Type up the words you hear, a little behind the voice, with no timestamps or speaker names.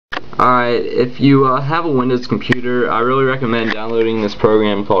Alright, if you have a Windows computer, I really recommend downloading this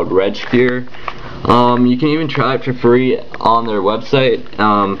program called RegGear. You can even try it for free on their website,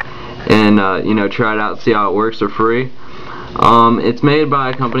 and you know, try it out, see how it works for free. It's made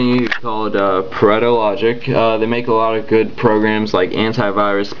by a company called Pareto Logic. They make a lot of good programs like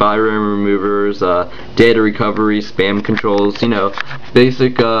antivirus, spyware removers, data recovery, spam controls, you know,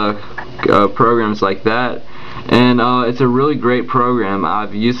 basic programs like that. And it's a really great program.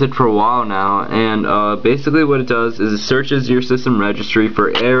 I've used it for a while now, and basically what it does is it searches your system registry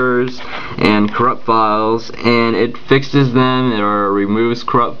for errors and corrupt files, and it fixes them or removes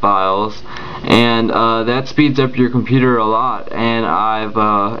corrupt files, and that speeds up your computer a lot. And I've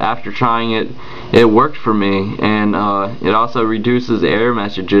after trying it, it worked for me, and it also reduces error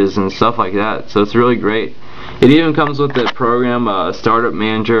messages and stuff like that, so it's really great. It even comes with the program Startup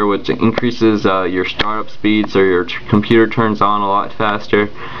Manager, which increases your startup speed so your computer turns on a lot faster.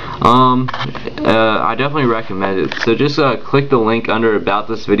 I definitely recommend it. So just click the link under about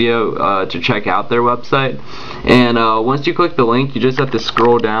this video to check out their website. And once you click the link, you just have to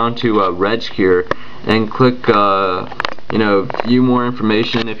scroll down to RegGear and click you know, view more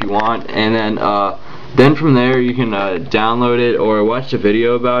information if you want, and then from there you can download it or watch a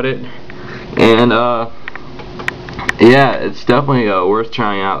video about it. And yeah, it's definitely worth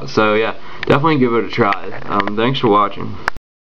trying out. So yeah, definitely give it a try. Thanks for watching.